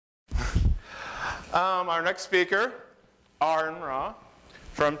Our next speaker, Aaron Ra,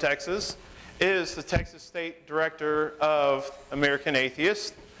 from Texas, is the Texas State Director of American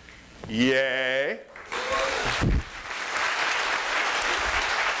Atheists. Yay!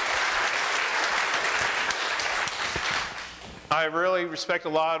 I really respect a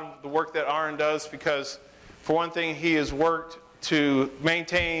lot of the work that Aaron does because, for one thing, he has worked to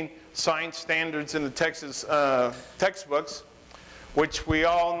maintain science standards in the Texas textbooks, which we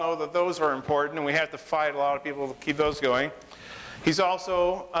all know that those are important, and we have to fight a lot of people to keep those going. He's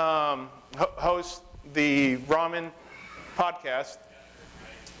also hosts the Ramen podcast,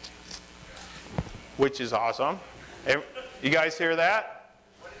 which is awesome. You guys hear that?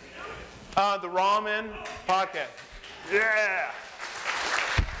 The Ramen podcast. Yeah!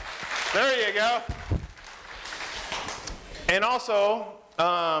 There you go. And also,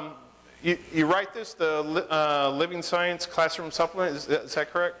 you write this, the Living Science Classroom Supplement, is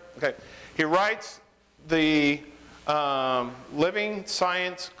that correct? Okay. He writes the Living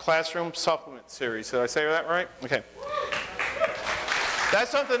Science Classroom Supplement series. Did I say that right? Okay. That's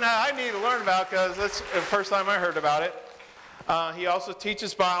something that I need to learn about because that's the first time I heard about it. He also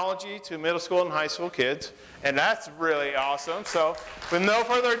teaches biology to middle school and high school kids, and that's really awesome. So, with no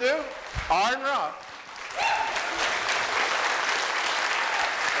further ado, Aaron Ra.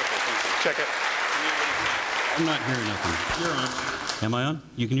 Check it. I'm not hearing nothing. You're on. Am I on?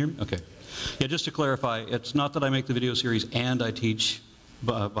 You can hear me? Okay. Yeah, just to clarify, it's not that I make the video series and I teach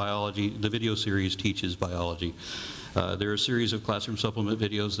biology. The video series teaches biology. There are a series of classroom supplement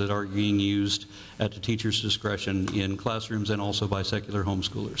videos that are being used at the teacher's discretion in classrooms and also by secular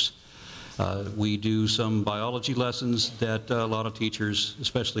homeschoolers. We do some biology lessons that a lot of teachers,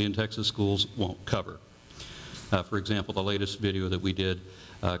 especially in Texas schools, won't cover. For example, the latest video that we did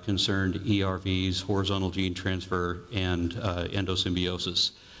concerned ERVs, horizontal gene transfer, and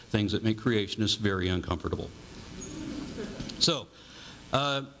endosymbiosis, things that make creationists very uncomfortable. So,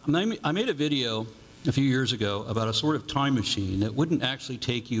 I made a video a few years ago about a sort of time machine that wouldn't actually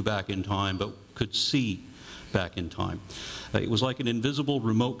take you back in time, but could see back in time. It was like an invisible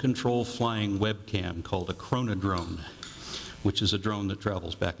remote control flying webcam called a chronodrone, which is a drone that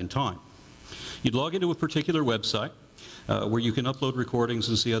travels back in time. You'd log into a particular website where you can upload recordings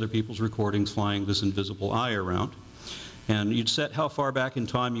and see other people's recordings flying this invisible eye around. And you'd set how far back in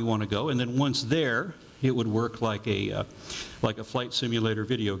time you want to go, and then once there, it would work like a flight simulator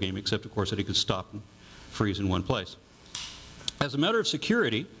video game, except of course that it could stop and freeze in one place. As a matter of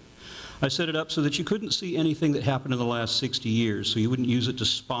security, I set it up so that you couldn't see anything that happened in the last 60 years, so you wouldn't use it to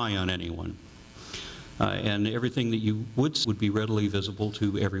spy on anyone. And everything that you would be readily visible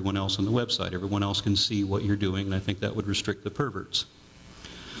to everyone else on the website. Everyone else can see what you're doing, and I think that would restrict the perverts.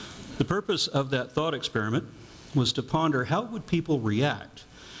 The purpose of that thought experiment was to ponder how would people react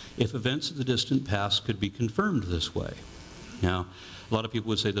if events of the distant past could be confirmed this way. Now, a lot of people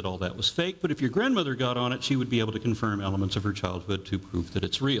would say that all that was fake, but if your grandmother got on it, she would be able to confirm elements of her childhood to prove that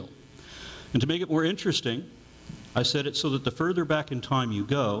it's real. And to make it more interesting, I set it so that the further back in time you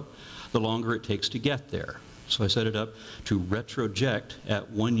go, the longer it takes to get there. So I set it up to retroject at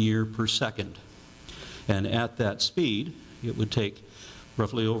 1 year per second. And at that speed, it would take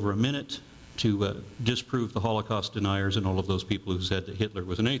roughly over a minute to disprove the Holocaust deniers and all of those people who said that Hitler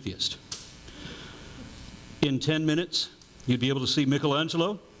was an atheist. In 10 minutes, you'd be able to see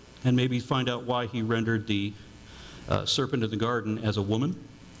Michelangelo and maybe find out why he rendered the serpent in the garden as a woman.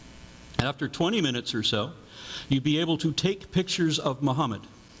 After 20 minutes or so, you'd be able to take pictures of Muhammad.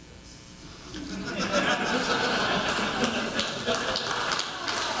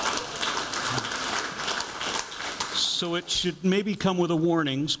 So it should maybe come with a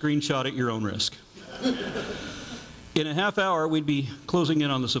warning, screenshot at your own risk. In a half hour, we'd be closing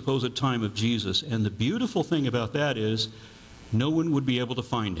in on the supposed time of Jesus, and the beautiful thing about that is no one would be able to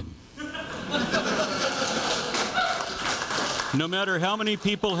find him. No matter how many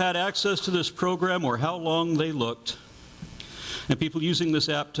people had access to this program or how long they looked, and people using this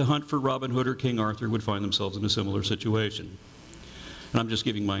app to hunt for Robin Hood or King Arthur would find themselves in a similar situation. And I'm just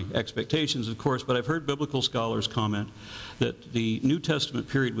giving my expectations, of course, but I've heard biblical scholars comment that the New Testament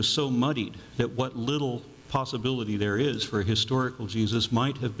period was so muddied that what little possibility there is for a historical Jesus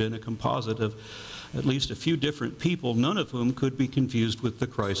might have been a composite of at least a few different people, none of whom could be confused with the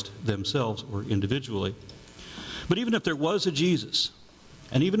Christ themselves or individually. But even if there was a Jesus,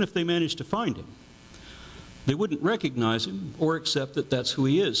 and even if they managed to find him, they wouldn't recognize him or accept that that's who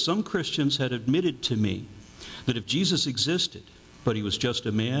he is. Some Christians had admitted to me that if Jesus existed, but he was just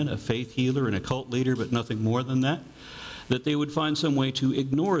a man, a faith healer, and a cult leader, but nothing more than that, that they would find some way to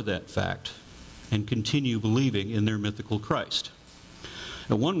ignore that fact and continue believing in their mythical Christ.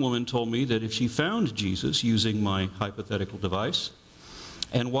 And one woman told me that if she found Jesus using my hypothetical device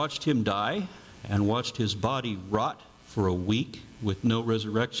and watched him die and watched his body rot for a week with no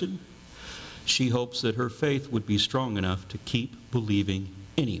resurrection, she hopes that her faith would be strong enough to keep believing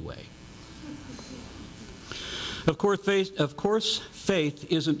anyway. Of course,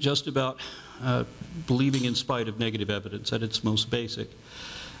 faith isn't just about believing in spite of negative evidence at its most basic.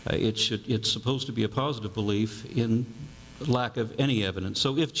 It's supposed to be a positive belief in lack of any evidence.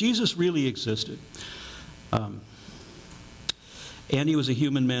 So if Jesus really existed, and he was a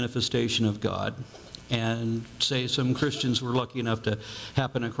human manifestation of God, and say some Christians were lucky enough to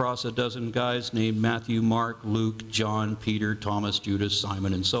happen across a dozen guys named Matthew, Mark, Luke, John, Peter, Thomas, Judas,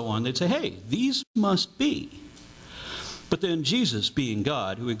 Simon, and so on, they'd say, hey, these must be. But then Jesus, being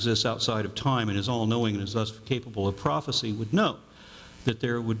God, who exists outside of time and is all-knowing and is thus capable of prophecy, would know that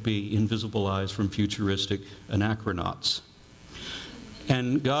there would be invisible eyes from futuristic anachronauts.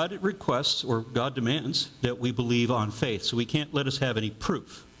 And God requests, or God demands, that we believe on faith. So he can't let us have any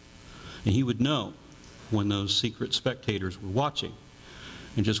proof. And he would know when those secret spectators were watching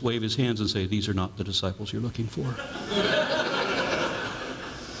and just wave his hands and say, these are not the disciples you're looking for.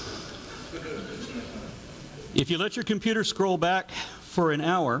 If you let your computer scroll back for an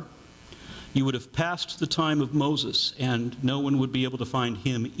hour, you would have passed the time of Moses, and no one would be able to find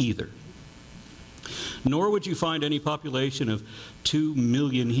him either. Nor would you find any population of 2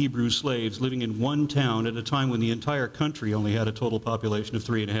 million Hebrew slaves living in one town at a time when the entire country only had a total population of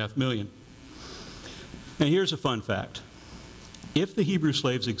 3.5 million. And here's a fun fact. If the Hebrew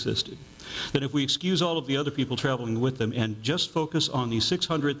slaves existed, then if we excuse all of the other people traveling with them and just focus on the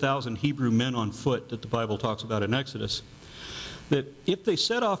 600,000 Hebrew men on foot that the Bible talks about in Exodus, that if they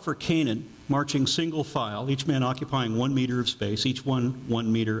set off for Canaan, marching single file, each man occupying 1 meter of space, each one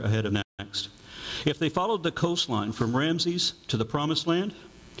 1 meter ahead of next, if they followed the coastline from Ramses to the Promised Land,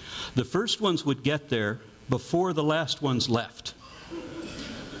 the first ones would get there before the last ones left.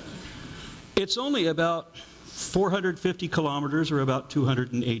 It's only about 450 kilometers, or about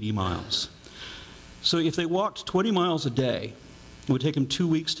 280 miles. So if they walked 20 miles a day, it would take them 2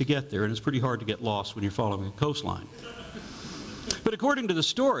 weeks to get there, and it's pretty hard to get lost when you're following a coastline. But according to the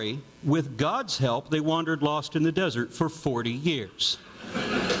story, with God's help, they wandered lost in the desert for 40 years.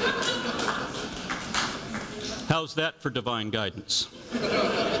 How's that for divine guidance?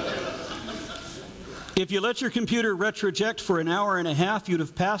 If you let your computer retroject for an hour and a half, you'd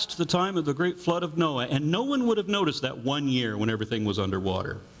have passed the time of the great flood of Noah, and no one would have noticed that 1 year when everything was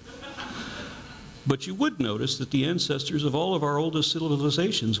underwater. But you would notice that the ancestors of all of our oldest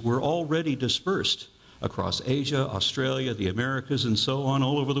civilizations were already dispersed across Asia, Australia, the Americas, and so on,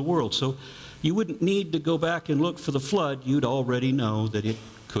 all over the world. So you wouldn't need to go back and look for the flood. You'd already know that it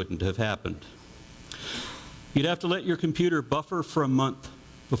couldn't have happened. You'd have to let your computer buffer for a month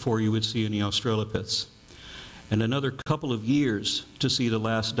before you would see any Australopiths, and another couple of years to see the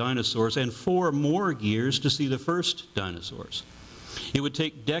last dinosaurs, and 4 more years to see the first dinosaurs. It would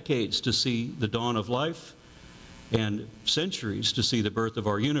take decades to see the dawn of life, and centuries to see the birth of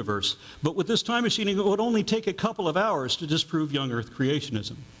our universe. But with this time machine, it would only take a couple of hours to disprove young Earth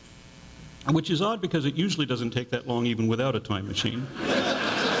creationism, which is odd because it usually doesn't take that long even without a time machine.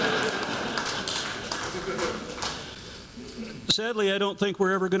 Sadly, I don't think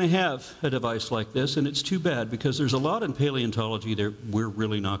we're ever going to have a device like this, and it's too bad because there's a lot in paleontology that we're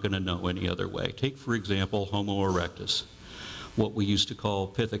really not going to know any other way. Take, for example, Homo erectus, what we used to call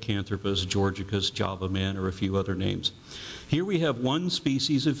Pithecanthropus, Georgicus, Java man, or a few other names. Here we have one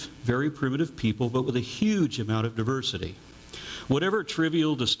species of very primitive people, but with a huge amount of diversity. Whatever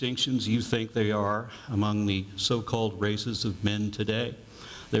trivial distinctions you think they are among the so-called races of men today,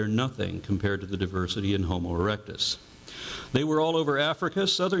 they're nothing compared to the diversity in Homo erectus. They were all over Africa,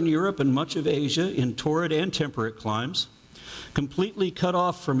 southern Europe, and much of Asia in torrid and temperate climes, completely cut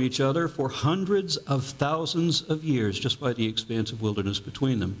off from each other for hundreds of thousands of years just by the expansive wilderness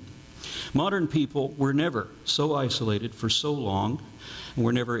between them. Modern people were never so isolated for so long, and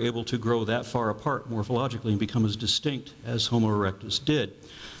were never able to grow that far apart morphologically and become as distinct as Homo erectus did.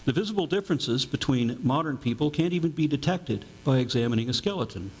 The visible differences between modern people can't even be detected by examining a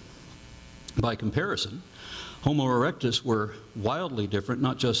skeleton. By comparison, Homo erectus were wildly different,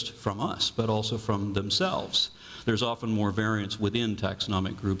 not just from us, but also from themselves. There's often more variance within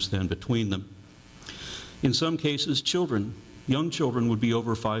taxonomic groups than between them. In some cases, young children would be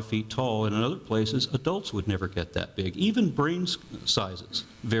over 5 feet tall, and in other places, adults would never get that big. Even brain sizes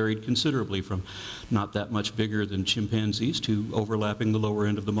varied considerably from not that much bigger than chimpanzees to overlapping the lower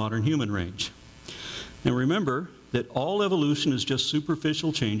end of the modern human range. And remember, that all evolution is just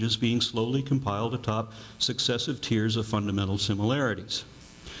superficial changes being slowly compiled atop successive tiers of fundamental similarities.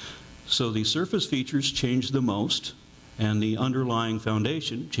 So the surface features change the most, and the underlying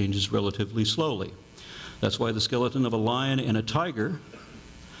foundation changes relatively slowly. That's why the skeleton of a lion and a tiger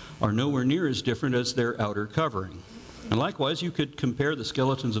are nowhere near as different as their outer covering. And likewise, you could compare the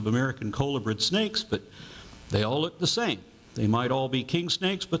skeletons of American colubrid snakes, but they all look the same. They might all be king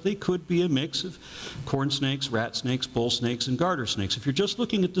snakes, but they could be a mix of corn snakes, rat snakes, bull snakes, and garter snakes. If you're just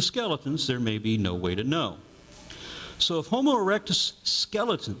looking at the skeletons, there may be no way to know. So if Homo erectus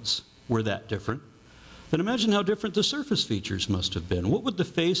skeletons were that different, then imagine how different the surface features must have been. What would the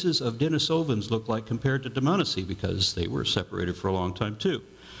faces of Denisovans look like compared to Demancey, because they were separated for a long time too?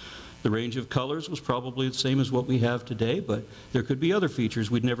 The range of colors was probably the same as what we have today, but there could be other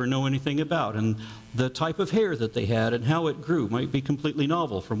features we'd never know anything about, and the type of hair that they had and how it grew might be completely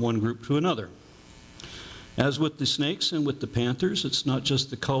novel from one group to another. As with the snakes and with the panthers, it's not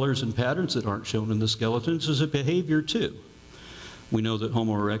just the colors and patterns that aren't shown in the skeletons, it's a behavior too. We know that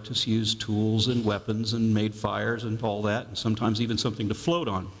Homo erectus used tools and weapons and made fires and all that, and sometimes even something to float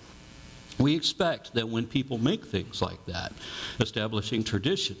on. We expect that when people make things like that, establishing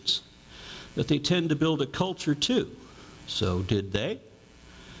traditions, that they tend to build a culture too. So did they?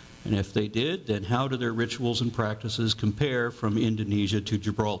 And if they did, then how do their rituals and practices compare from Indonesia to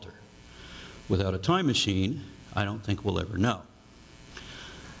Gibraltar? Without a time machine, I don't think we'll ever know.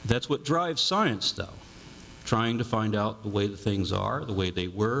 That's what drives science, though. Trying to find out the way the things are, the way they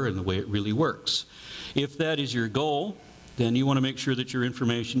were, and the way it really works. If that is your goal, then you want to make sure that your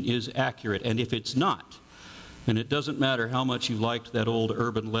information is accurate. And if it's not, then it doesn't matter how much you liked that old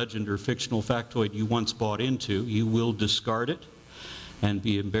urban legend or fictional factoid you once bought into, you will discard it and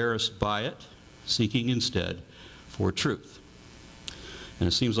be embarrassed by it, seeking instead for truth. And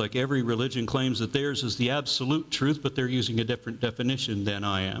it seems like every religion claims that theirs is the absolute truth, but they're using a different definition than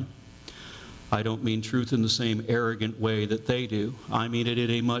I am. I don't mean truth in the same arrogant way that they do. I mean it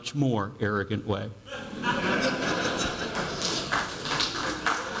in a much more arrogant way.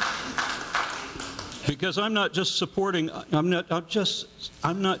 Because I'm not just asserting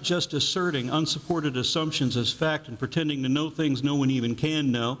unsupported assumptions as fact and pretending to know things no one even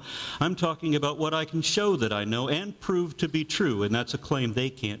can know. I'm talking about what I can show that I know and prove to be true, and that's a claim they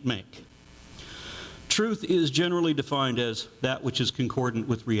can't make. Truth is generally defined as that which is concordant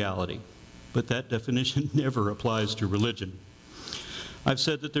with reality, but that definition never applies to religion. I've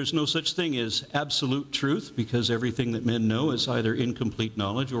said that there's no such thing as absolute truth, because everything that men know is either incomplete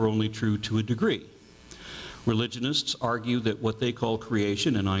knowledge or only true to a degree. Religionists argue that what they call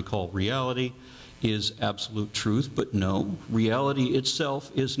creation, and I call reality, is absolute truth, but no, reality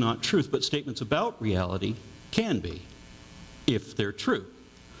itself is not truth, but statements about reality can be, if they're true.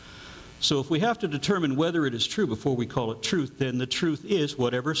 So if we have to determine whether it is true before we call it truth, then the truth is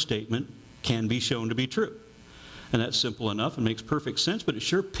whatever statement can be shown to be true. And that's simple enough and makes perfect sense, but it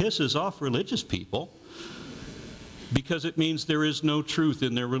sure pisses off religious people, because it means there is no truth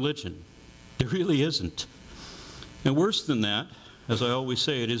in their religion. There really isn't. And worse than that, as I always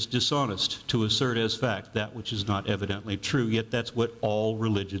say, it is dishonest to assert as fact that which is not evidently true, yet that's what all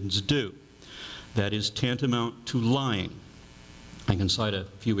religions do. That is tantamount to lying. I can cite a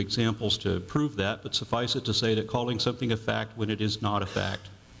few examples to prove that, but suffice it to say that calling something a fact when it is not a fact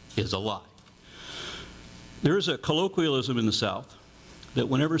is a lie. There is a colloquialism in the South that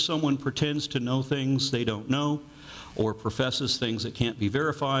whenever someone pretends to know things they don't know, or professes things that can't be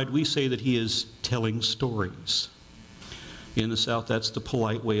verified, we say that he is telling stories. In the South, that's the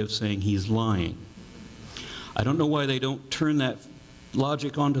polite way of saying he's lying. I don't know why they don't turn that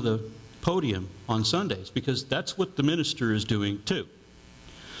logic onto the podium on Sundays, because that's what the minister is doing too.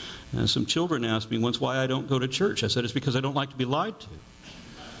 And some children asked me once why I don't go to church. I said it's because I don't like to be lied to.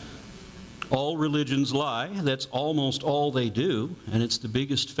 All religions lie. That's almost all they do, and it's the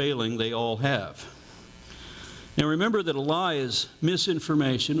biggest failing they all have. Now remember that a lie is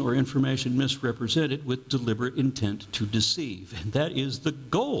misinformation or information misrepresented with deliberate intent to deceive, and that is the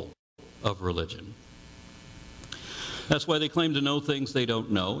goal of religion. That's why they claim to know things they don't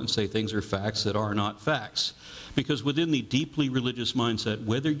know and say things are facts that are not facts, because within the deeply religious mindset,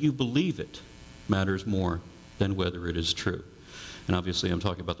 whether you believe it matters more than whether it is true. And obviously I'm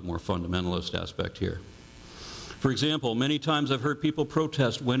talking about the more fundamentalist aspect here. For example, many times I've heard people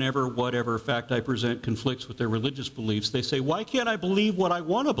protest whenever whatever fact I present conflicts with their religious beliefs. They say, why can't I believe what I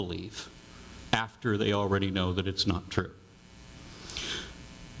want to believe after they already know that it's not true?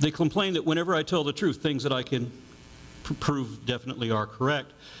 They complain that whenever I tell the truth, things that I can prove definitely are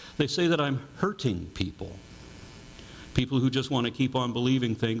correct, they say that I'm hurting people. People who just want to keep on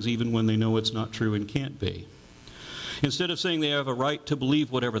believing things even when they know it's not true and can't be. Instead of saying they have a right to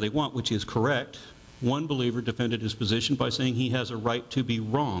believe whatever they want, which is correct, one believer defended his position by saying he has a right to be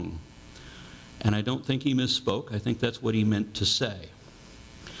wrong. And I don't think he misspoke. I think that's what he meant to say.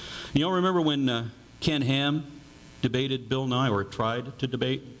 You all remember when Ken Ham debated Bill Nye, or tried to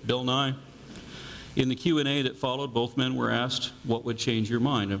debate Bill Nye? In the Q&A that followed, both men were asked, what would change your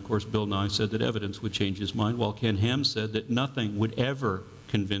mind? And of course, Bill Nye said that evidence would change his mind, while Ken Ham said that nothing would ever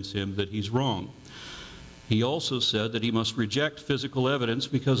convince him that he's wrong. He also said that he must reject physical evidence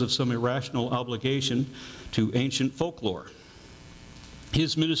because of some irrational obligation to ancient folklore.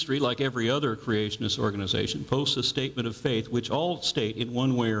 His ministry, like every other creationist organization, posts a statement of faith which all state in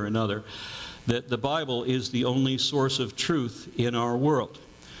one way or another that the Bible is the only source of truth in our world,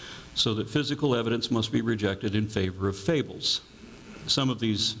 so that physical evidence must be rejected in favor of fables. Some of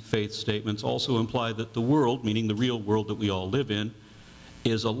these faith statements also imply that the world, meaning the real world that we all live in,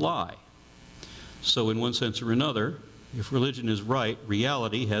 is a lie. So in one sense or another, if religion is right,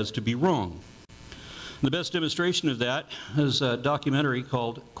 reality has to be wrong. The best demonstration of that is a documentary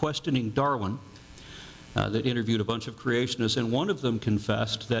called Questioning Darwin that interviewed a bunch of creationists, and one of them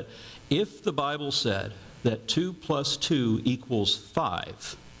confessed that if the Bible said that 2 + 2 =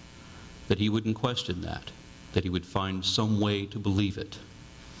 5, that he wouldn't question that he would find some way to believe it.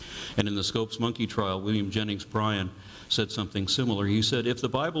 And in the Scopes monkey trial, William Jennings Bryan said something similar. He said, if the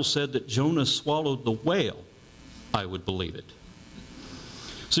Bible said that Jonah swallowed the whale, I would believe it.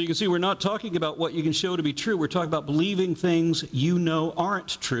 So you can see we're not talking about what you can show to be true. We're talking about believing things you know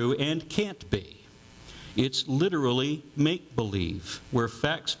aren't true and can't be. It's literally make-believe, where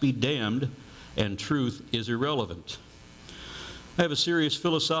facts be damned and truth is irrelevant. I have a serious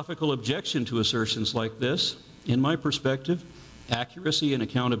philosophical objection to assertions like this. In my perspective, accuracy and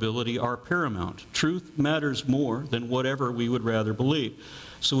accountability are paramount. Truth matters more than whatever we would rather believe.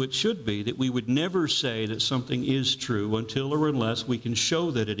 So it should be that we would never say that something is true until or unless we can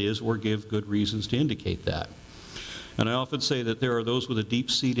show that it is or give good reasons to indicate that. And I often say that there are those with a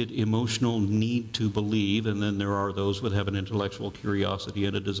deep-seated emotional need to believe, and then there are those that have an intellectual curiosity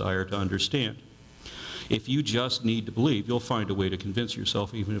and a desire to understand. If you just need to believe, you'll find a way to convince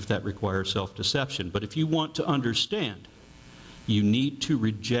yourself, even if that requires self-deception. But if you want to understand, you need to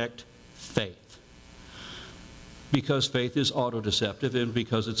reject faith, because faith is auto-deceptive and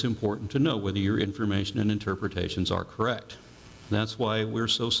because it's important to know whether your information and interpretations are correct. That's why we're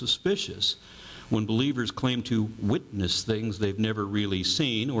so suspicious when believers claim to witness things they've never really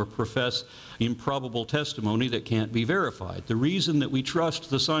seen or profess improbable testimony that can't be verified. The reason that we trust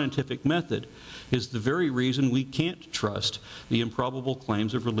the scientific method is the very reason we can't trust the improbable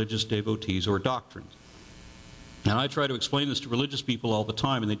claims of religious devotees or doctrines. And I try to explain this to religious people all the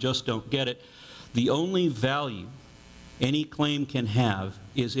time, and they just don't get it. The only value any claim can have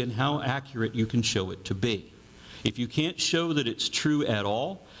is in how accurate you can show it to be. If you can't show that it's true at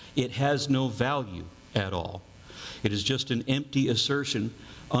all, it has no value at all. It is just an empty assertion,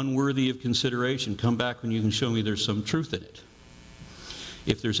 unworthy of consideration. Come back when you can show me there's some truth in it.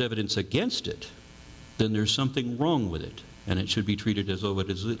 If there's evidence against it, then there's something wrong with it, and it should be treated as though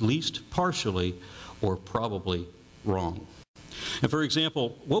it is at least partially or probably wrong. And for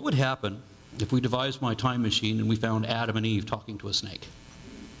example, what would happen if we devised my time machine and we found Adam and Eve talking to a snake?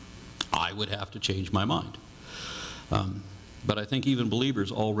 I would have to change my mind. But I think even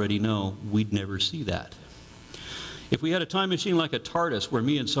believers already know we'd never see that. If we had a time machine like a TARDIS, where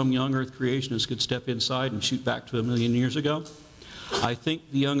me and some young Earth creationists could step inside and shoot back to 1 million years ago, I think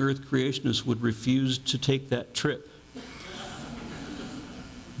the young Earth creationists would refuse to take that trip,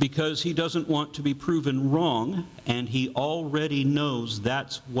 because he doesn't want to be proven wrong, and he already knows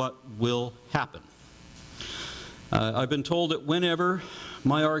that's what will happen. I've been told that whenever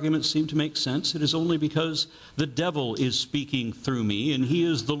my arguments seem to make sense, it is only because the devil is speaking through me, and he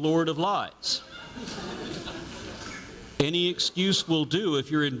is the Lord of lies. Any excuse will do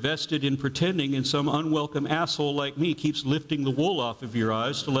if you're invested in pretending, and some unwelcome asshole like me keeps lifting the wool off of your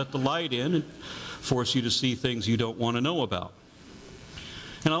eyes to let the light in and force you to see things you don't want to know about.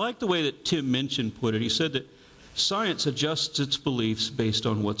 And I like the way that Tim Minchin put it. He said that science adjusts its beliefs based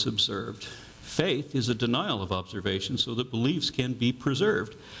on what's observed. Faith is a denial of observation so that beliefs can be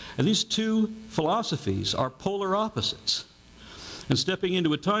preserved. And these two philosophies are polar opposites. And stepping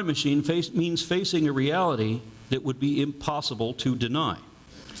into a time machine means facing a reality that would be impossible to deny.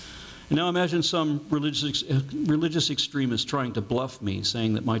 And now imagine some religious extremist trying to bluff me,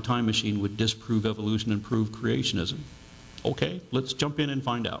 saying that my time machine would disprove evolution and prove creationism. Okay, let's jump in and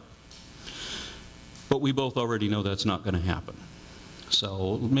find out. But we both already know that's not going to happen.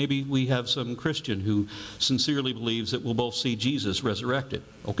 So maybe we have some Christian who sincerely believes that we'll both see Jesus resurrected.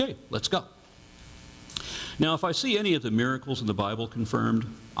 Okay, let's go. Now, if I see any of the miracles in the Bible confirmed,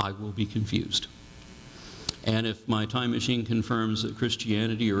 I will be confused. And if my time machine confirms that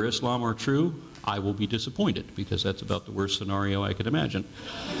Christianity or Islam are true, I will be disappointed, because that's about the worst scenario I could imagine.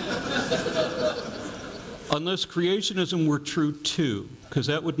 Unless creationism were true too, because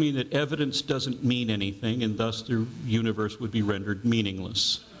that would mean that evidence doesn't mean anything, and thus the universe would be rendered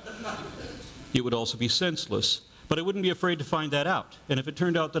meaningless. It would also be senseless, but I wouldn't be afraid to find that out. And if it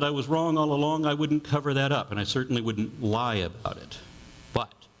turned out that I was wrong all along, I wouldn't cover that up, and I certainly wouldn't lie about it.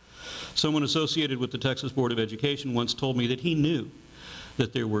 But someone associated with the Texas Board of Education once told me that he knew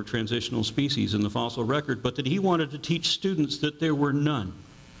that there were transitional species in the fossil record, but that he wanted to teach students that there were none,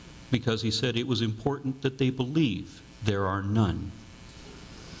 because he said it was important that they believe there are none.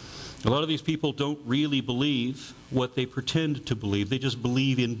 A lot of these people don't really believe what they pretend to believe. They just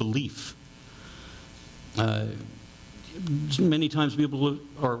believe in belief. Many times people who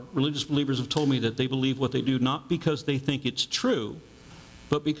are religious believers have told me that they believe what they do not because they think it's true,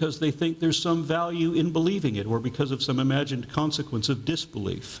 but because they think there's some value in believing it, or because of some imagined consequence of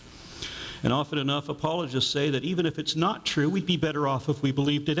disbelief. And often enough, apologists say that even if it's not true, we'd be better off if we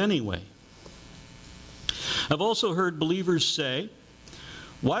believed it anyway. I've also heard believers say,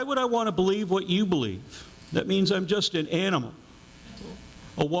 why would I want to believe what you believe? That means I'm just an animal,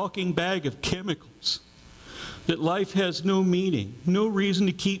 a walking bag of chemicals, that life has no meaning, no reason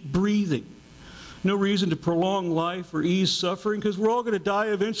to keep breathing, no reason to prolong life or ease suffering, because we're all going to die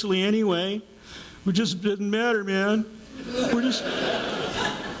eventually anyway. It just doesn't matter, man.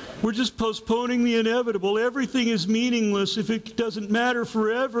 We're just postponing the inevitable. Everything is meaningless if it doesn't matter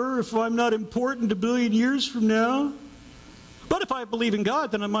forever, if I'm not important a billion years from now. But if I believe in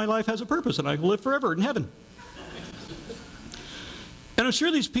God, then my life has a purpose, and I will live forever in heaven. And I'm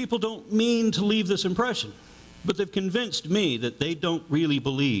sure these people don't mean to leave this impression, but they've convinced me that they don't really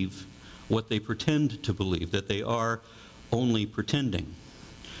believe what they pretend to believe, that they are only pretending.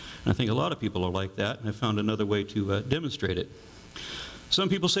 And I think a lot of people are like that, and I found another way to demonstrate it. Some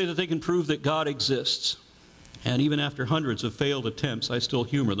people say that they can prove that God exists, and even after hundreds of failed attempts, I still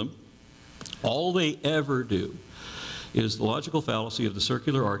humor them. All they ever do is the logical fallacy of the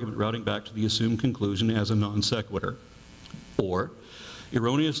circular argument routing back to the assumed conclusion as a non sequitur, or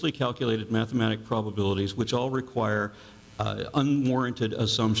erroneously calculated mathematic probabilities which all require unwarranted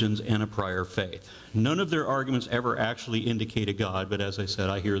assumptions and a prior faith. None of their arguments ever actually indicate a God, but as I said,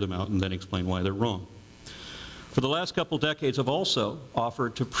 I hear them out and then explain why they're wrong. For the last couple decades, I've also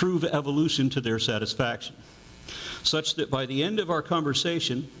offered to prove evolution to their satisfaction, such that by the end of our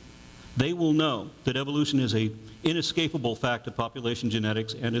conversation, they will know that evolution is an inescapable fact of population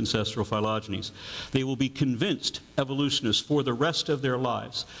genetics and ancestral phylogenies. They will be convinced evolutionists for the rest of their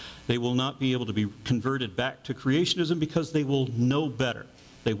lives. They will not be able to be converted back to creationism because they will know better.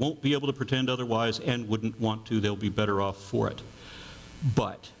 They won't be able to pretend otherwise and wouldn't want to. They'll be better off for it.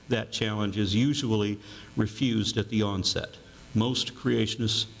 But that challenge is usually refused at the onset. Most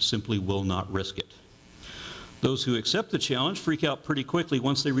creationists simply will not risk it. Those who accept the challenge freak out pretty quickly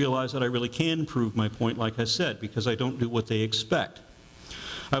once they realize that I really can prove my point, like I said, because I don't do what they expect.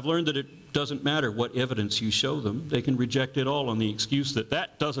 I've learned that it doesn't matter what evidence you show them. They can reject it all on the excuse that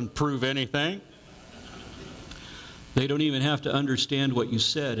that doesn't prove anything. They don't even have to understand what you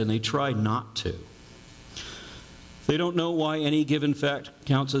said, and they try not to. They don't know why any given fact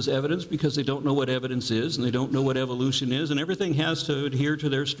counts as evidence because they don't know what evidence is, and they don't know what evolution is, and everything has to adhere to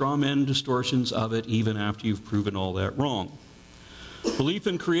their straw man distortions of it even after you've proven all that wrong. Belief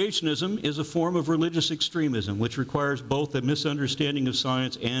in creationism is a form of religious extremism which requires both a misunderstanding of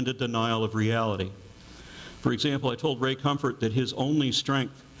science and a denial of reality. For example, I told Ray Comfort that his only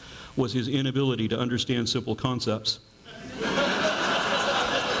strength was his inability to understand simple concepts.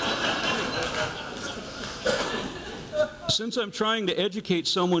 Since I'm trying to educate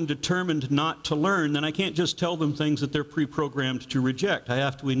someone determined not to learn, then I can't just tell them things that they're pre-programmed to reject. I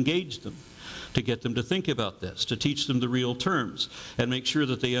have to engage them, to get them to think about this, to teach them the real terms, and make sure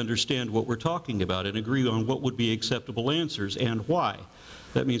that they understand what we're talking about and agree on what would be acceptable answers and why.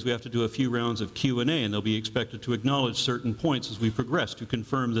 That means we have to do a few rounds of Q&A, and they'll be expected to acknowledge certain points as we progress to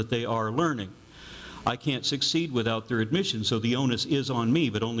confirm that they are learning. I can't succeed without their admission, so the onus is on me,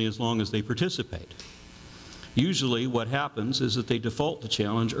 but only as long as they participate. Usually what happens is that they default the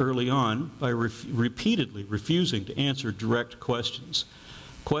challenge early on by repeatedly refusing to answer direct questions.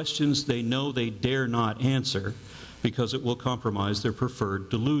 Questions they know they dare not answer because it will compromise their preferred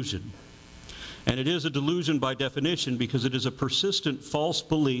delusion. And it is a delusion by definition because it is a persistent false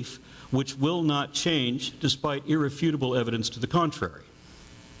belief which will not change despite irrefutable evidence to the contrary.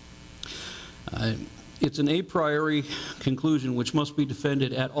 It's an a priori conclusion which must be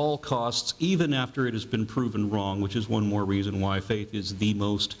defended at all costs, even after it has been proven wrong, which is one more reason why faith is the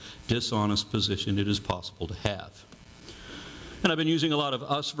most dishonest position it is possible to have. And I've been using a lot of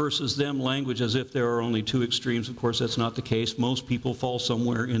us versus them language as if there are only two extremes. Of course, that's not the case. Most people fall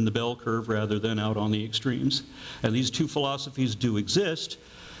somewhere in the bell curve rather than out on the extremes. And these two philosophies do exist.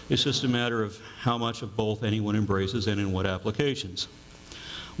 It's just a matter of how much of both anyone embraces and in what applications.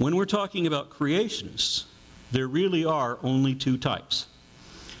 When we're talking about creationists, there really are only two types: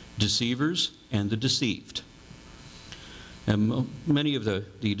 deceivers and the deceived. And many of the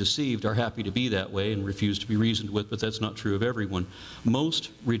deceived are happy to be that way and refuse to be reasoned with, but that's not true of everyone.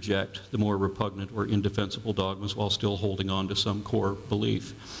 Most reject the more repugnant or indefensible dogmas while still holding on to some core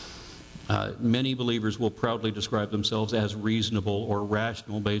belief. Many believers will proudly describe themselves as reasonable or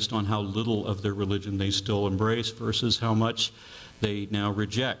rational based on how little of their religion they still embrace versus how much they now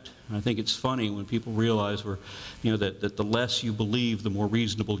reject. And I think it's funny when people realize that the less you believe, the more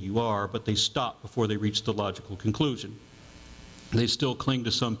reasonable you are, but they stop before they reach the logical conclusion. They still cling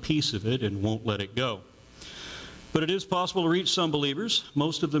to some piece of it and won't let it go. But it is possible to reach some believers.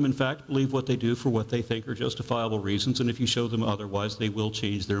 Most of them, in fact, believe what they do for what they think are justifiable reasons, and if you show them otherwise, they will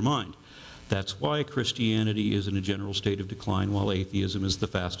change their mind. That's why Christianity is in a general state of decline, while atheism is the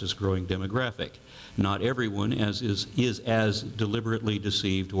fastest growing demographic. Not everyone is as deliberately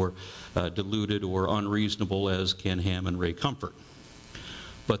deceived or deluded or unreasonable as Ken Ham and Ray Comfort.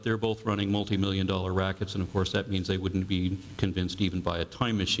 But they're both running multi-million-dollar rackets, and of course that means they wouldn't be convinced even by a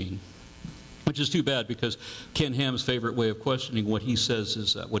time machine. Which is too bad, because Ken Ham's favorite way of questioning what he says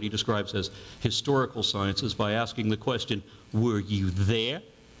is what he describes as historical science is by asking the question, were you there?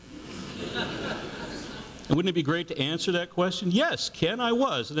 And wouldn't it be great to answer that question? Yes, Ken, I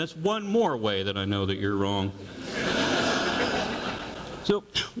was. And that's one more way that I know that you're wrong. So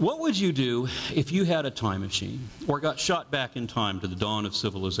what would you do if you had a time machine or got shot back in time to the dawn of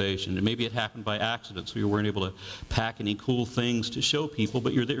civilization, and maybe it happened by accident so you weren't able to pack any cool things to show people,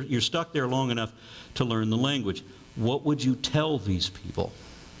 but you're stuck there long enough to learn the language? What would you tell these people?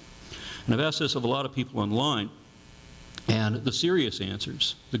 And I've asked this of a lot of people online, and the serious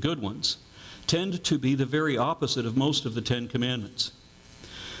answers, the good ones, tend to be the very opposite of most of the Ten Commandments.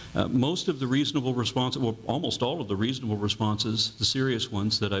 Most of the reasonable responses, well, almost all of the reasonable responses, the serious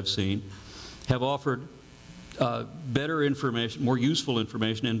ones that I've seen, have offered better information, more useful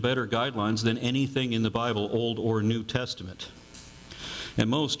information, and better guidelines than anything in the Bible, Old or New Testament. And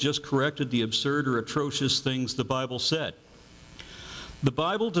most just corrected the absurd or atrocious things the Bible said. The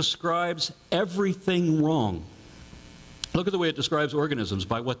Bible describes everything wrong. Look at the way it describes organisms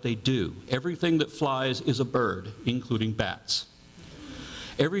by what they do. Everything that flies is a bird, including bats.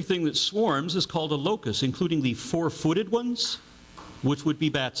 Everything that swarms is called a locust, including the four-footed ones, which would be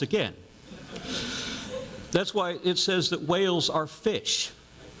bats again. That's why it says that whales are fish.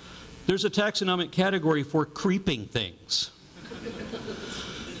 There's a taxonomic category for creeping things.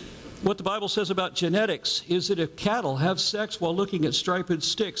 What the Bible says about genetics is that if cattle have sex while looking at striped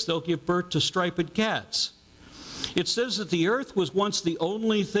sticks, they'll give birth to striped cats. It says that the earth was once the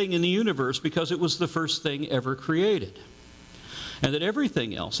only thing in the universe because it was the first thing ever created. And that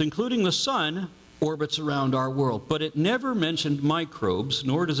everything else, including the sun, orbits around our world. But it never mentioned microbes,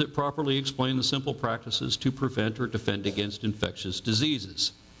 nor does it properly explain the simple practices to prevent or defend against infectious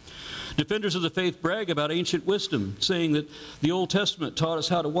diseases. Defenders of the faith brag about ancient wisdom, saying that the Old Testament taught us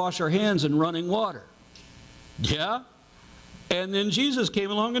how to wash our hands in running water. Yeah? And then Jesus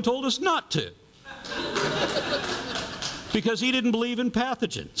came along and told us not to. Because he didn't believe in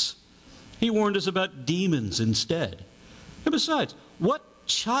pathogens. He warned us about demons instead. And besides, what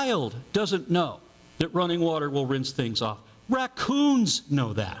child doesn't know that running water will rinse things off? Raccoons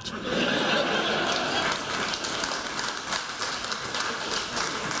know that.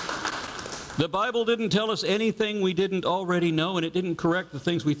 The Bible didn't tell us anything we didn't already know, and it didn't correct the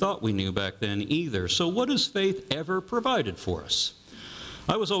things we thought we knew back then either. So what has faith ever provided for us?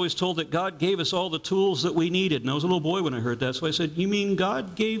 I was always told that God gave us all the tools that we needed, and I was a little boy when I heard that, so I said, you mean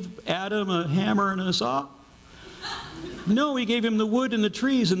God gave Adam a hammer and a saw? No, he gave him the wood and the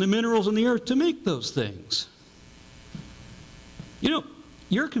trees and the minerals and the earth to make those things. You know,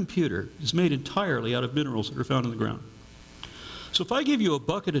 your computer is made entirely out of minerals that are found in the ground. So if I give you a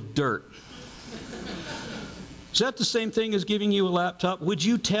bucket of dirt, is that the same thing as giving you a laptop? Would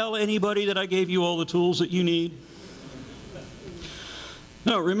you tell anybody that I gave you all the tools that you need?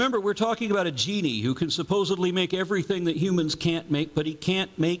 No, remember, we're talking about a genie who can supposedly make everything that humans can't make, but he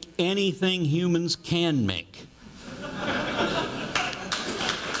can't make anything humans can make.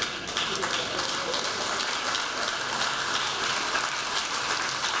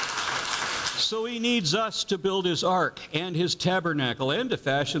 So he needs us to build his ark and his tabernacle and to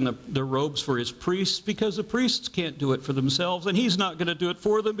fashion the robes for his priests, because the priests can't do it for themselves, and he's not going to do it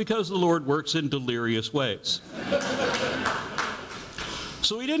for them because the Lord works in delirious ways.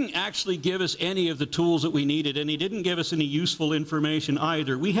 So he didn't actually give us any of the tools that we needed, and he didn't give us any useful information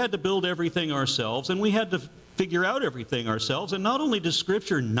either. We had to build everything ourselves, and we had to figure out everything ourselves. And not only does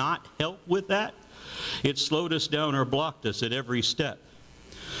Scripture not help with that, it slowed us down or blocked us at every step.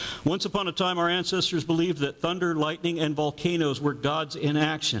 Once upon a time, our ancestors believed that thunder, lightning, and volcanoes were gods in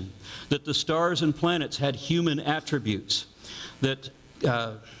action, that the stars and planets had human attributes, that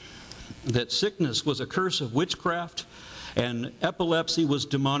sickness was a curse of witchcraft, and epilepsy was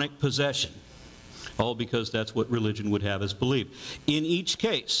demonic possession, all because that's what religion would have us believe. In each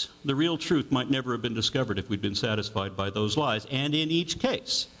case, the real truth might never have been discovered if we'd been satisfied by those lies, and in each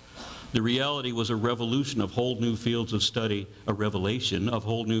case, the reality was a revolution of whole new fields of study, a revelation of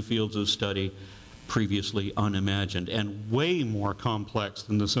whole new fields of study previously unimagined, and way more complex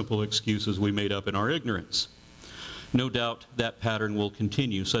than the simple excuses we made up in our ignorance. No doubt that pattern will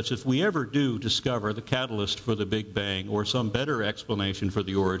continue, such if we ever do discover the catalyst for the Big Bang or some better explanation for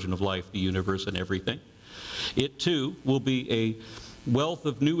the origin of life, the universe, and everything. It too will be a wealth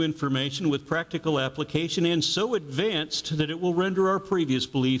of new information with practical application, and so advanced that it will render our previous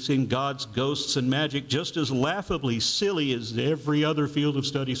beliefs in gods, ghosts, and magic just as laughably silly as every other field of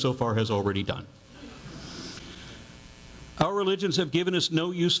study so far has already done. Our religions have given us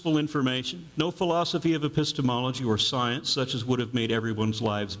no useful information, no philosophy of epistemology or science such as would have made everyone's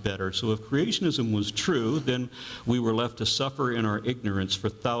lives better. So if creationism was true, then we were left to suffer in our ignorance for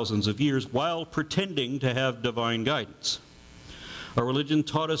thousands of years while pretending to have divine guidance. Our religion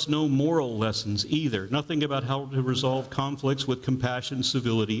taught us no moral lessons either, nothing about how to resolve conflicts with compassion,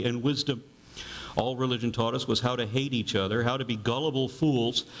 civility, and wisdom. All religion taught us was how to hate each other, how to be gullible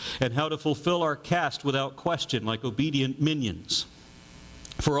fools, and how to fulfill our caste without question, like obedient minions.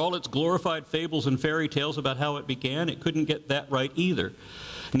 For all its glorified fables and fairy tales about how it began, it couldn't get that right either.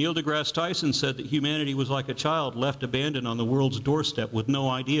 Neil deGrasse Tyson said that humanity was like a child left abandoned on the world's doorstep with no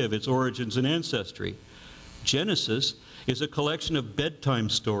idea of its origins and ancestry. Genesis is a collection of bedtime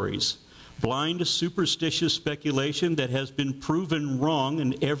stories, blind, superstitious speculation that has been proven wrong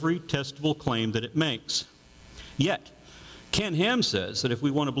in every testable claim that it makes. Yet, Ken Ham says that if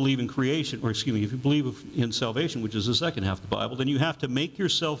we want to believe in creation, or excuse me, if you believe in salvation, which is the second half of the Bible, then you have to make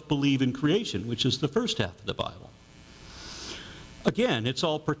yourself believe in creation, which is the first half of the Bible. Again, it's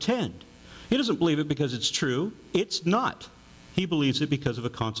all pretend. He doesn't believe it because it's true. It's not. He believes it because of a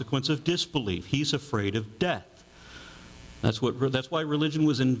consequence of disbelief. He's afraid of death. That's why religion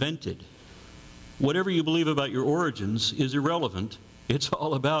was invented. Whatever you believe about your origins is irrelevant. It's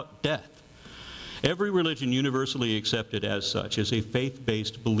all about death. Every religion universally accepted as such is a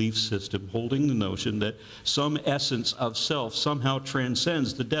faith-based belief system holding the notion that some essence of self somehow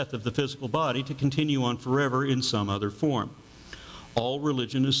transcends the death of the physical body to continue on forever in some other form. All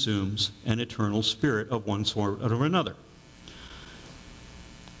religion assumes an eternal spirit of one sort or another.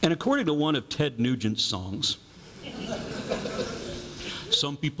 And according to one of Ted Nugent's songs,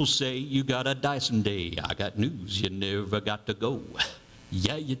 some people say you gotta die someday. I got news, you never got to go.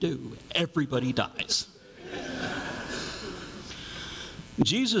 Yeah, you do. Everybody dies.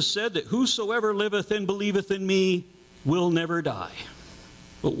 Jesus said that whosoever liveth and believeth in me will never die.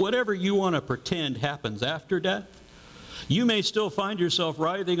 But whatever you want to pretend happens after death, you may still find yourself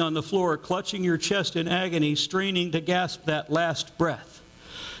writhing on the floor, clutching your chest in agony, straining to gasp that last breath.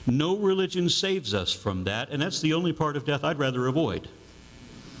 No religion saves us from that, and that's the only part of death I'd rather avoid.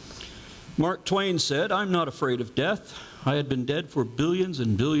 Mark Twain said, "I'm not afraid of death. I had been dead for billions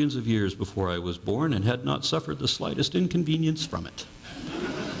and billions of years before I was born and had not suffered the slightest inconvenience from it."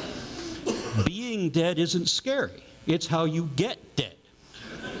 Being dead isn't scary. It's how you get dead.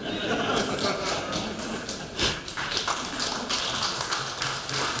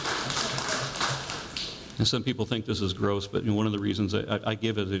 And some people think this is gross, but one of the reasons I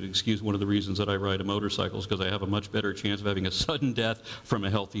give as an excuse, one of the reasons that I ride a motorcycle is because I have a much better chance of having a sudden death from a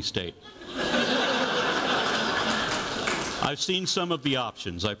healthy state. I've seen some of the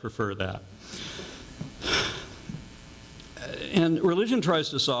options. I prefer that. And religion tries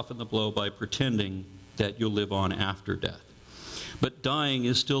to soften the blow by pretending that you'll live on after death. But dying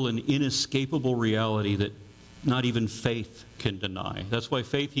is still an inescapable reality that not even faith can deny. That's why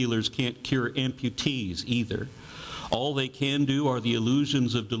faith healers can't cure amputees either. All they can do are the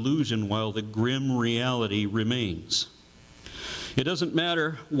illusions of delusion while the grim reality remains. It doesn't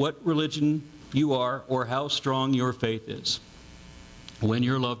matter what religion you are or how strong your faith is. When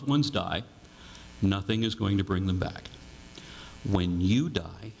your loved ones die, nothing is going to bring them back. When you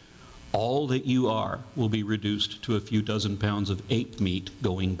die, all that you are will be reduced to a few dozen pounds of ape meat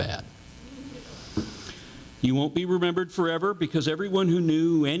going bad. You won't be remembered forever because everyone who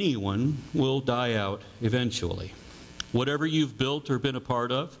knew anyone will die out eventually. Whatever you've built or been a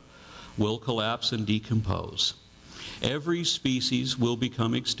part of will collapse and decompose. Every species will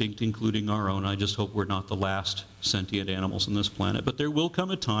become extinct, including our own. I just hope we're not the last sentient animals on this planet. But there will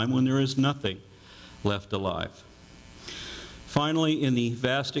come a time when there is nothing left alive. Finally, in the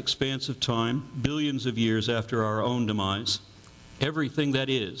vast expanse of time, billions of years after our own demise, everything that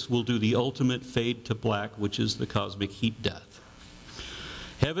is will do the ultimate fade to black, which is the cosmic heat death.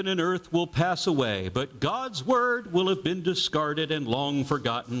 Heaven and earth will pass away, but God's word will have been discarded and long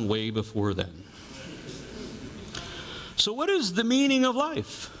forgotten way before then. So what is the meaning of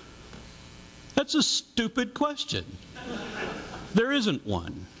life? That's a stupid question. There isn't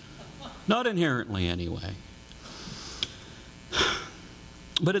one. Not inherently, anyway.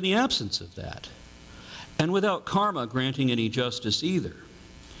 But in the absence of that, and without karma granting any justice either,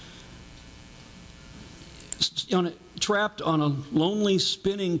 trapped on a lonely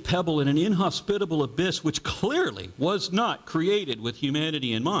spinning pebble in an inhospitable abyss which clearly was not created with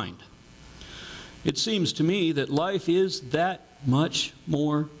humanity in mind, it seems to me that life is that much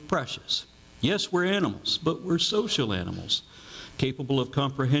more precious. Yes, we're animals, but we're social animals, capable of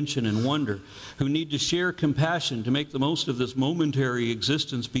comprehension and wonder, who need to share compassion to make the most of this momentary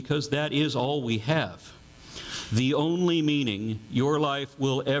existence because that is all we have. The only meaning your life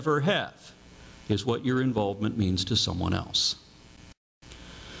will ever have is what your involvement means to someone else.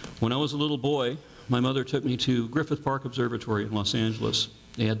 When I was a little boy, my mother took me to Griffith Park Observatory in Los Angeles.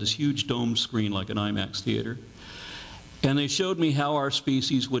 They had this huge domed screen like an IMAX theater. And they showed me how our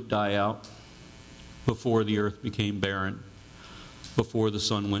species would die out before the Earth became barren, before the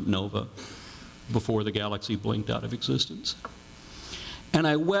sun went nova, before the galaxy blinked out of existence. And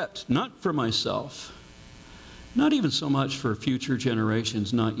I wept, not for myself, not even so much for future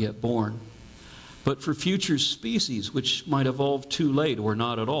generations not yet born, but for future species which might evolve too late or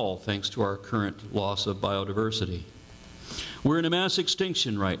not at all thanks to our current loss of biodiversity. We're in a mass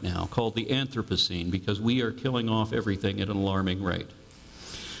extinction right now called the Anthropocene because we are killing off everything at an alarming rate.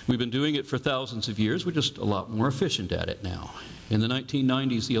 We've been doing it for thousands of years. We're just a lot more efficient at it now. In the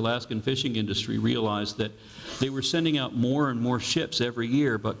 1990s, the Alaskan fishing industry realized that they were sending out more and more ships every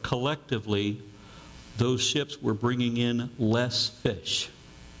year, but collectively, those ships were bringing in less fish.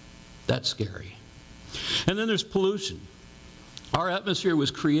 That's scary. And then there's pollution. Our atmosphere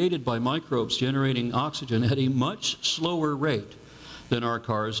was created by microbes generating oxygen at a much slower rate than our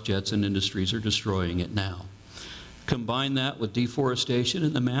cars, jets, and industries are destroying it now. Combine that with deforestation,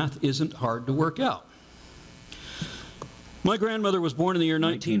 and the math isn't hard to work out. My grandmother was born in the year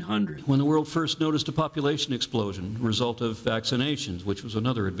 1900, when the world first noticed a population explosion, a result of vaccinations, which was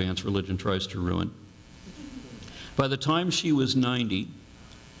another advance religion tries to ruin. By the time she was 90,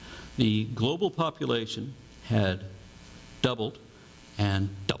 the global population had doubled and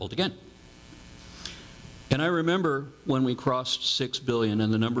doubled again. And I remember when we crossed 6 billion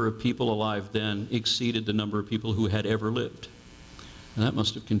and the number of people alive then exceeded the number of people who had ever lived. And that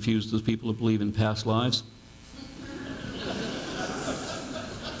must have confused those people who believe in past lives.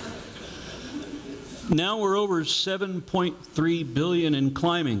 Now we're over 7.3 billion and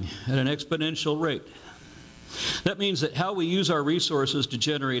climbing at an exponential rate. That means that how we use our resources to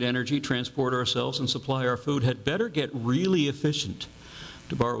generate energy, transport ourselves, and supply our food had better get really efficient.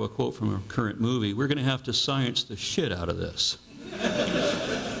 To borrow a quote from a current movie, we're going to have to science the shit out of this.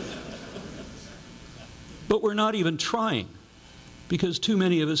 But we're not even trying, because too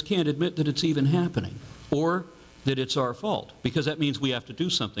many of us can't admit that it's even happening, or that it's our fault, because that means we have to do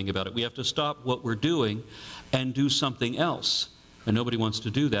something about it. We have to stop what we're doing and do something else. And nobody wants to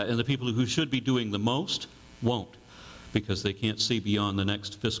do that. And the people who should be doing the most won't, because they can't see beyond the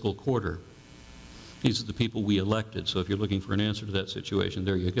next fiscal quarter. These are the people we elected, so if you're looking for an answer to that situation,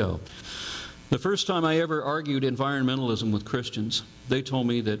 there you go. The first time I ever argued environmentalism with Christians, they told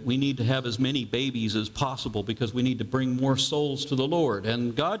me that we need to have as many babies as possible because we need to bring more souls to the Lord.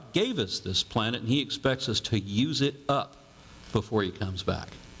 And God gave us this planet, and He expects us to use it up before He comes back.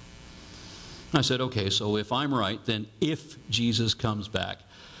 I said, okay, so if I'm right, then if Jesus comes back,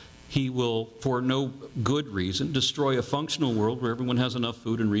 He will, for no good reason, destroy a functional world where everyone has enough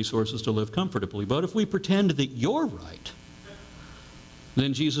food and resources to live comfortably. But if we pretend that you're right,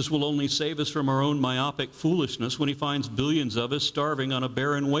 then Jesus will only save us from our own myopic foolishness when He finds billions of us starving on a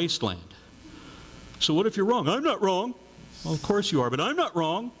barren wasteland. So what if you're wrong? I'm not wrong. Well, of course you are, but I'm not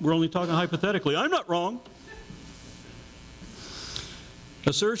wrong. We're only talking hypothetically. I'm not wrong.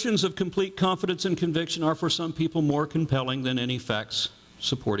 Assertions of complete confidence and conviction are for some people more compelling than any facts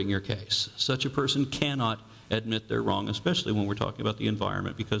supporting your case. Such a person cannot admit they're wrong, especially when we're talking about the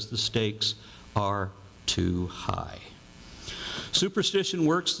environment, because the stakes are too high. Superstition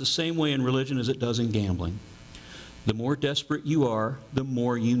works the same way in religion as it does in gambling. The more desperate you are, the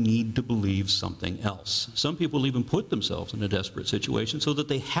more you need to believe something else. Some people even put themselves in a desperate situation so that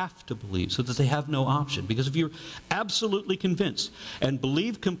they have to believe, so that they have no option. Because if you're absolutely convinced and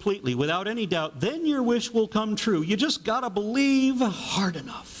believe completely without any doubt, then your wish will come true. You just got to believe hard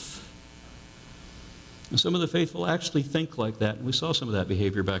enough. And some of the faithful actually think like that. And we saw some of that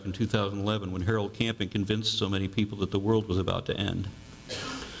behavior back in 2011 when Harold Camping convinced so many people that the world was about to end.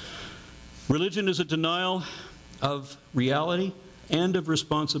 Religion is a denial of reality and of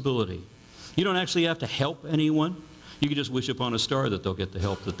responsibility. You don't actually have to help anyone. You can just wish upon a star that they'll get the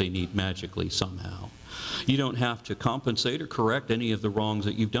help that they need magically somehow. You don't have to compensate or correct any of the wrongs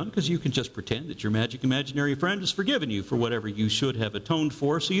that you've done, because you can just pretend that your magic imaginary friend has forgiven you for whatever you should have atoned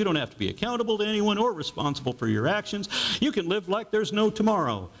for, so you don't have to be accountable to anyone or responsible for your actions. You can live like there's no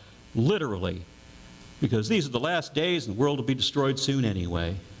tomorrow, literally, because these are the last days and the world will be destroyed soon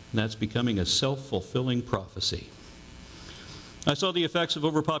anyway. And that's becoming a self-fulfilling prophecy. I saw the effects of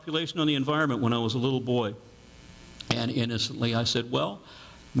overpopulation on the environment when I was a little boy. And innocently I said, well,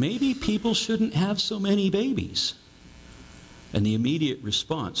 maybe people shouldn't have so many babies. And the immediate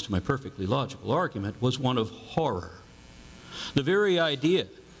response to my perfectly logical argument was one of horror. The very idea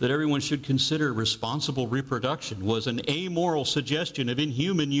that everyone should consider responsible reproduction was an amoral suggestion of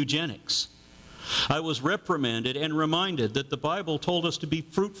inhuman eugenics. I was reprimanded and reminded that the Bible told us to be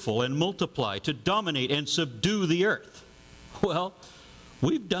fruitful and multiply, to dominate and subdue the earth. Well,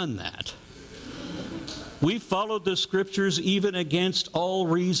 we've done that. We've followed the Scriptures even against all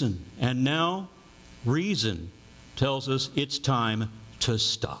reason, and now reason tells us it's time to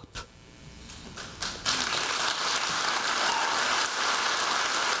stop.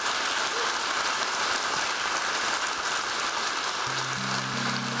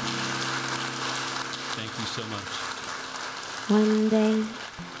 So much. One day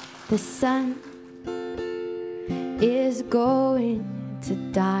the sun is going to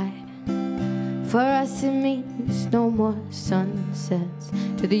die. For us it means no more sunsets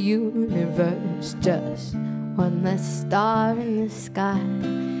to the universe, just one less star in the sky.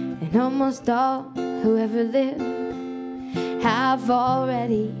 And almost all who ever lived have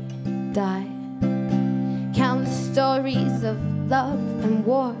already died. Countless stories of love and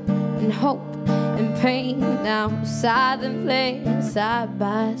war and hope and pain now silent playing side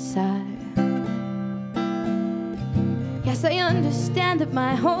by side. Yes, I understand that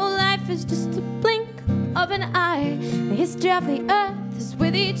my whole life is just a blink of an eye. The history of the earth is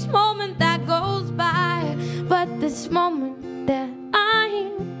with each moment that goes by. But this moment